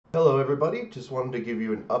Hello everybody, just wanted to give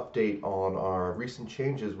you an update on our recent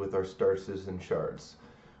changes with our Star Citizen shards.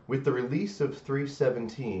 With the release of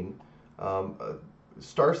 3.17,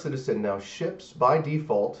 Star Citizen now ships by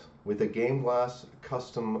default with a GameGlass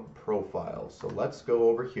custom profile. So let's go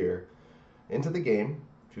over here into the game,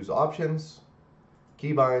 choose Options,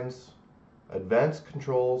 Keybinds, Advanced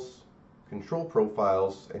Controls, Control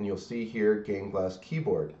Profiles, and you'll see here GameGlass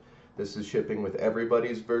Keyboard. This is shipping with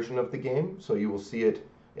everybody's version of the game, so you will see it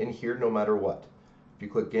in here no matter what. If you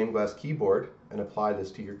click GameGlass Keyboard and apply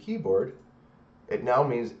this to your keyboard, it now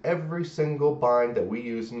means every single bind that we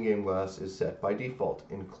use in GameGlass is set by default,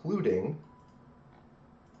 including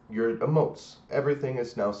your emotes. Everything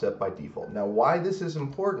is now set by default. Now, why this is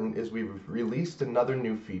important is we've released another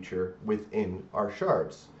new feature within our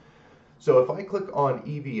shards. So if I click on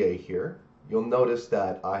EVA here, you'll notice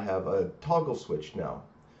that I have a toggle switch now.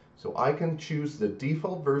 So I can choose the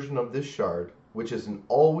default version of this shard, which is an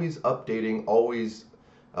always updating,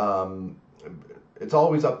 it's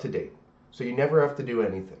always up to date. So you never have to do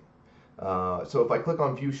anything. So if I click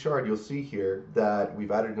on View Shard, you'll see here that we've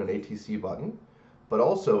added an ATC button, but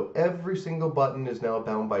also every single button is now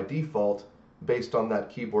bound by default based on that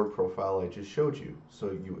keyboard profile I just showed you.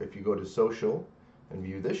 So if you go to Social and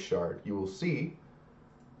view this shard, you will see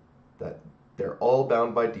that they're all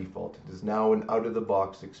bound by default. It is now an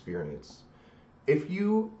out-of-the-box experience. If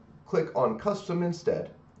you click on Custom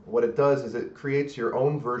instead, what it does is it creates your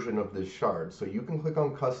own version of this shard. So you can click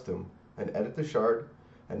on Custom and edit the shard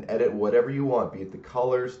and edit whatever you want, be it the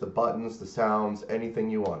colors, the buttons, the sounds, anything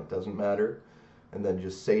you want. It doesn't matter. And then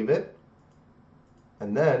just save it.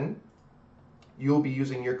 And then you'll be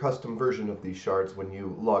using your custom version of these shards when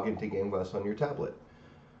you log into GameGlass on your tablet.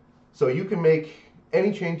 So you can make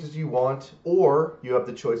any changes you want, or you have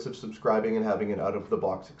the choice of subscribing and having an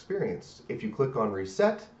out-of-the-box experience. If you click on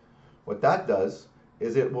Reset, what that does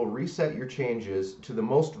is it will reset your changes to the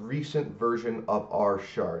most recent version of our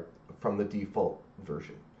shard from the default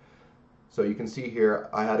version. So you can see here,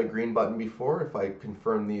 I had a green button before. If I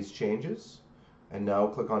confirm these changes and now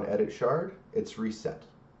click on Edit Shard, it's reset.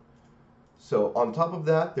 So on top of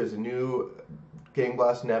that, there's a new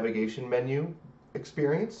GameGlass navigation menu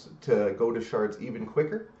experience to go to shards even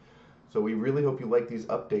quicker. So we really hope you like these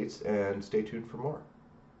updates and stay tuned for more.